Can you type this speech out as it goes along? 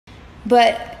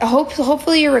But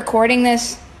hopefully you're recording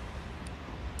this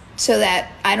so that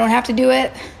I don't have to do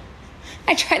it.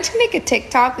 I tried to make a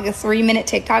TikTok, like a 3-minute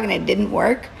TikTok, and it didn't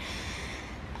work.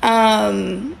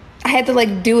 I had to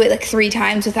like do it like 3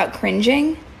 times without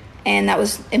cringing, and that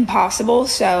was impossible.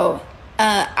 So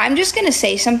I'm just gonna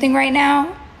say something right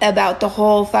now about the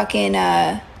whole fucking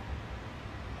the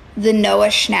Noah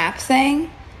SCHNAPP thing.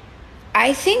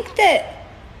 I think that,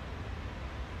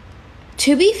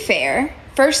 to be fair,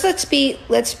 first let's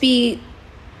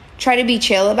try to be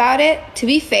chill about it. To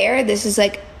be fair, this is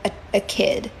like a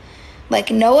kid. Like,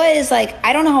 Noah is like,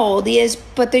 I don't know how old he is,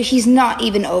 but he's not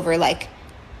even over, like,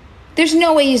 there's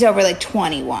no way he's over like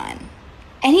 21.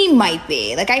 And he might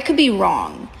be. Like, I could be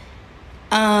wrong.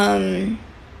 But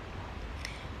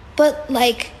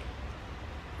like,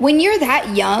 when you're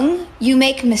that young, you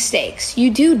make mistakes.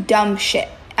 You do dumb shit.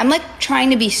 I'm like trying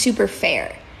to be super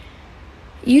fair.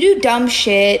 You do dumb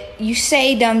shit. You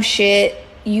say dumb shit.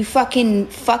 You fucking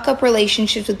fuck up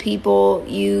relationships with people.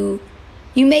 You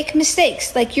make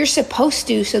mistakes. Like, you're supposed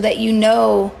to, so that you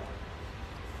know.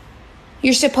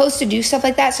 You're supposed to do stuff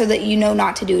like that so that you know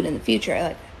not to do it in the future.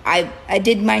 Like, I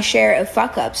did my share of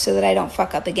fuck ups so that I don't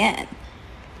fuck up again.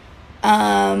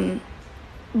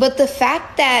 But the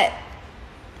fact that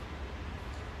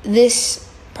this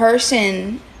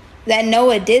person, that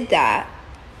Noah did that,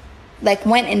 like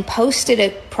went and posted a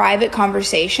private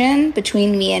conversation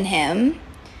between me and him,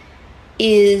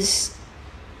 is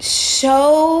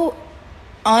so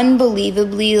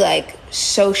unbelievably like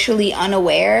socially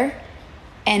unaware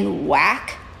and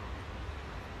whack.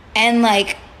 And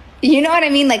like, you know what I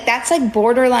mean? Like, that's like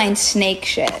borderline snake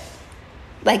shit.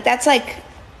 Like, that's like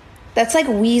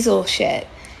Weasel shit.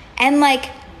 And like,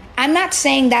 I'm not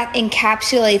saying that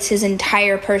encapsulates his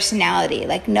entire personality.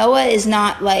 Like, Noah is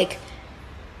not like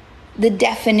the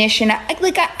definition.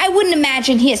 Like, I wouldn't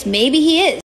imagine he is. Maybe he is.